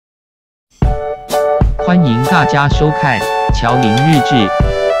欢迎大家收看乔林日志。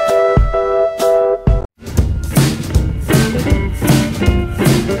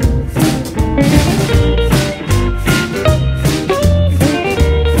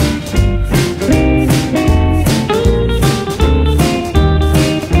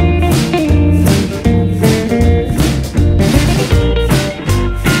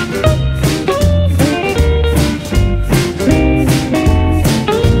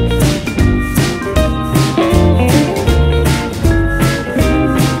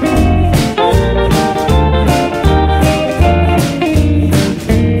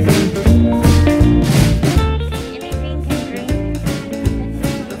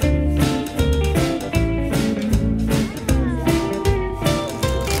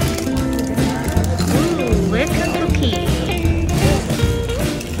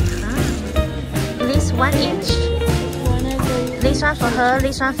1 inch. This one for her,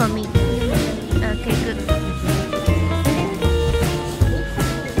 this one for me. Okay, good.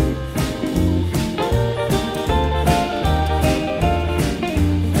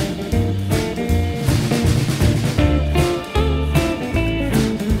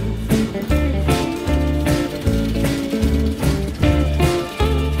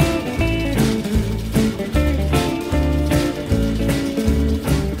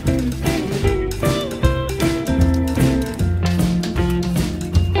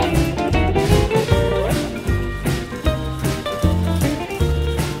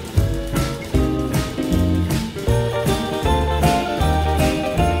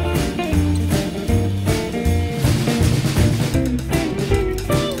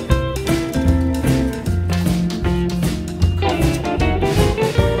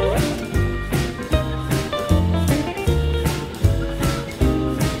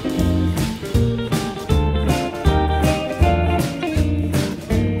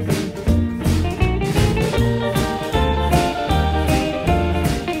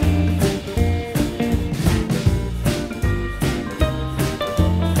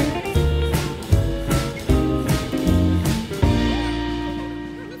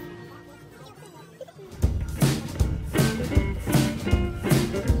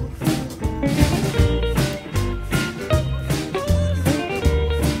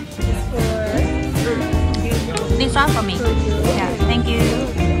 This one for me. Yeah, thank you.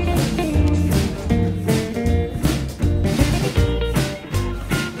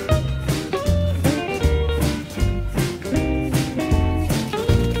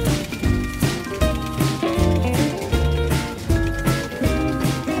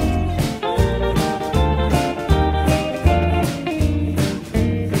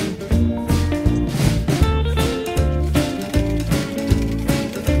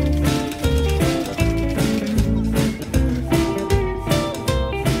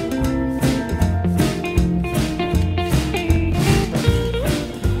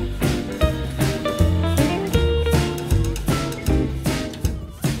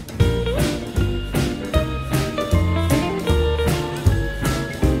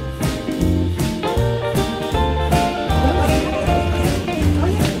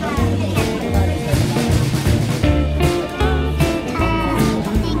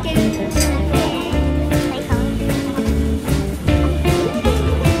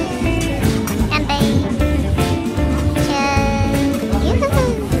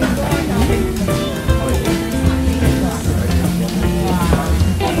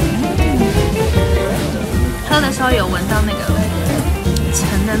有闻到那个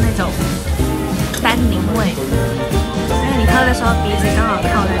橙的那种单宁味，因为你喝的时候鼻子刚好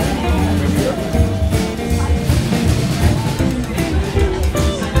靠在里面。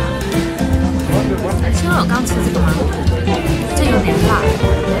是因为我刚吃这个吗？这有点辣，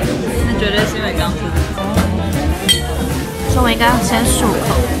那绝对是因为刚吃这个。所以我应该要先漱口。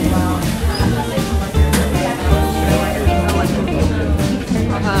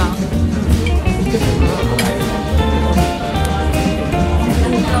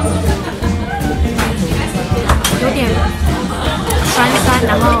有点酸酸，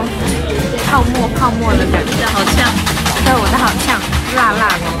然后泡沫的感觉，好呛。对，我的好呛，辣辣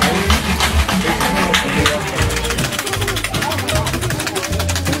的。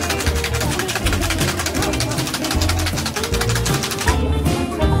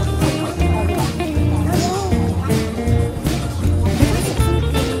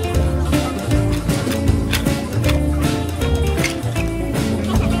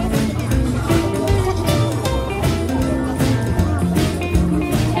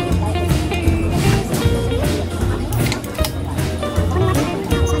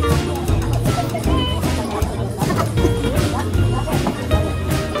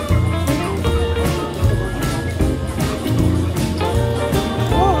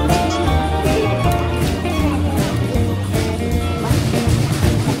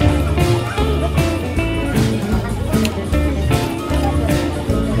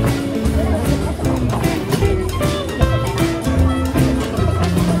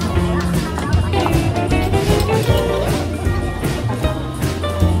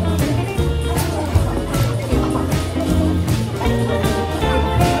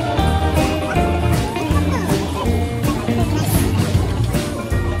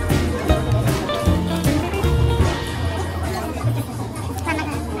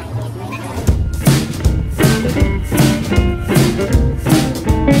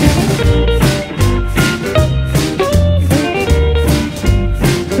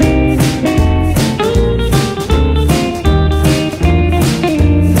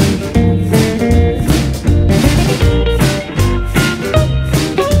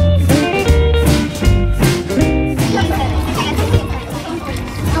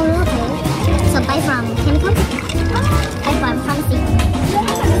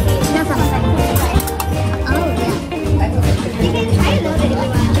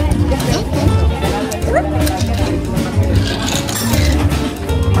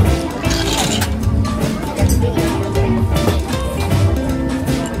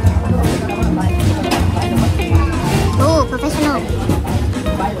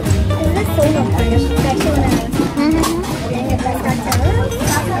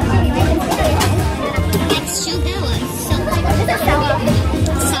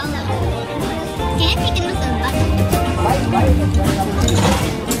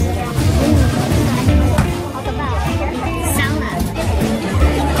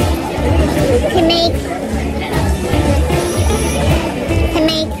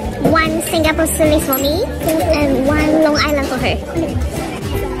Okay.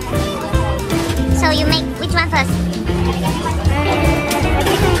 So you make which one first?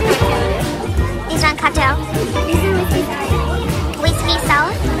 This one cocktail. Whiskey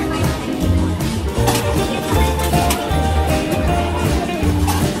sour.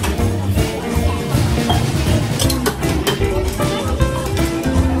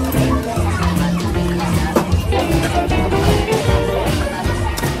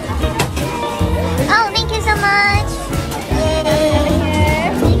 Oh, thank you so much. Yay.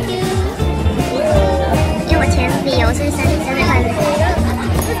 Thank you. 因为我前女友是生日快乐。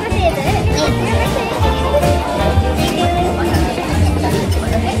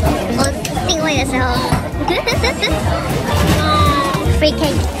我定位的时候 ，free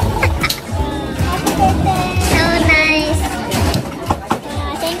cake. So nice.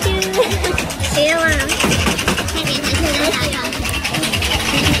 Thank you. 谁了吗？太年轻了，打扰。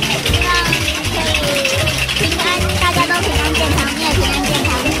平安，大家都平安健康，你也平安健康。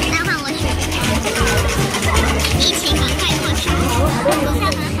那换我选。疫情赶快过去，我下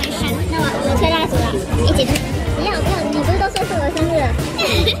班回神。那我吹蜡烛了，一起吹。不要，你不是都说是我生日了？嘿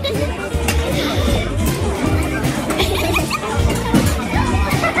嘿嘿。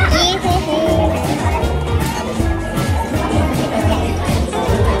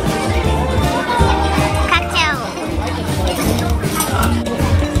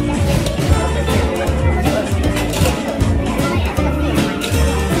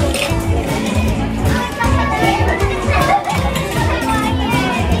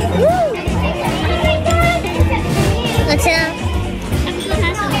我吃了，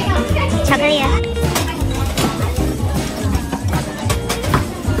巧克力。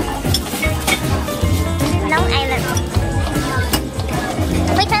Long Island.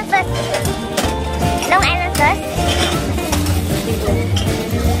 Which one first? Long Island first.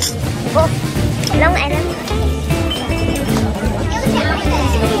 Oh, Long Island.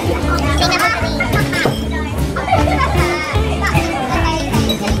 Singapore City.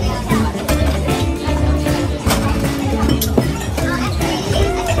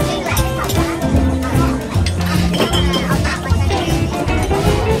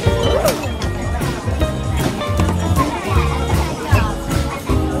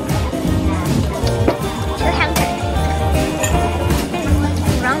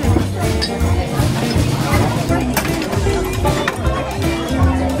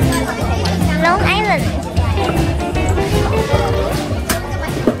 Long Island.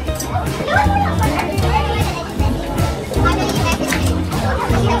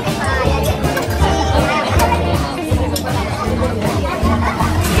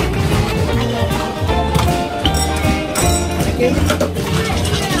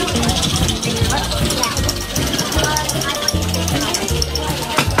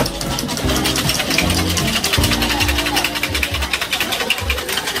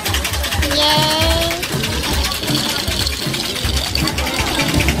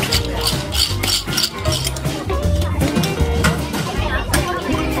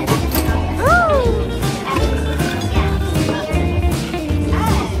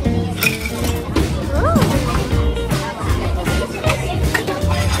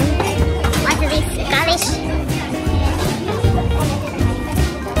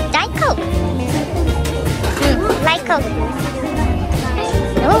 Coke.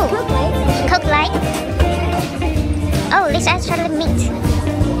 Oh, Coke Light. Oh, this actually meat.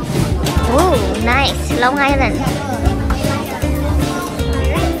 Oh, nice. Long Island.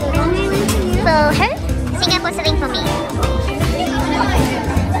 So her Singapore selling for me.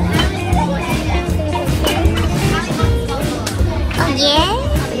 Oh yeah.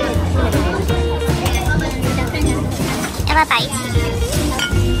 要不要摆一起？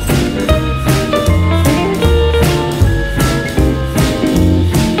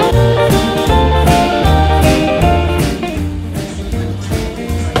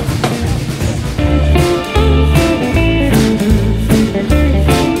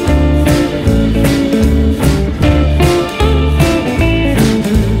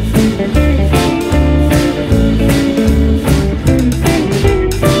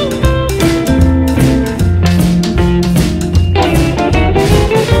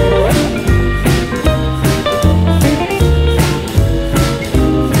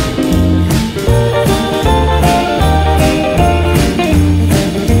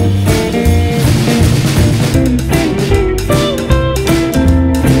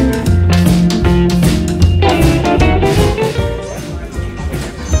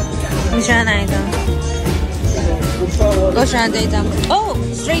你喜欢哪一张？我喜欢这一张。Oh,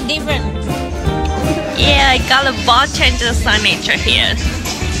 straight different. Yeah, I got a bartender signature here.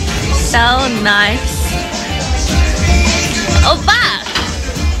 So nice. Oba!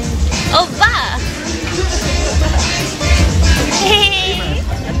 Oba!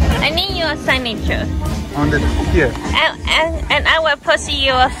 I need your signature. On the here. And I will post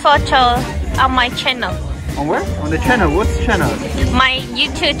you a photo on my channel. On where? On the channel. What's channel? My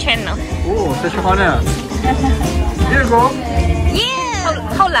YouTube channel. Oh, 这是好呢。Here you go. Yeah!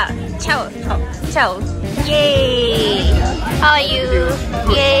 Hold on. Ciao. Ciao. Yay! How are you?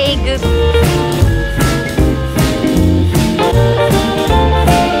 Yay, good.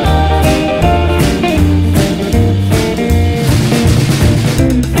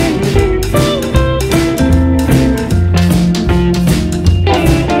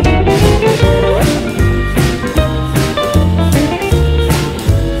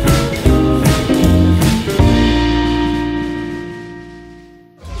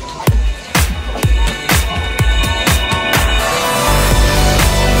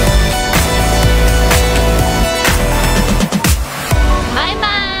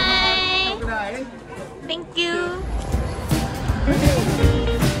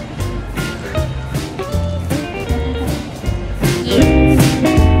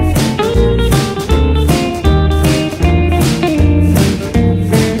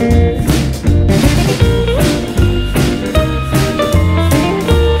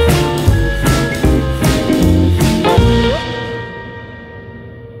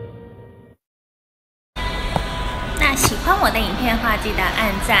 喜欢我的影片的话，记得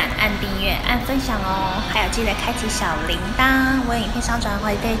按赞、按订阅、按分享哦，还有记得开启小铃铛，我有影片上传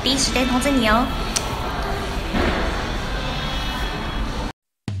会第一时间通知你哦。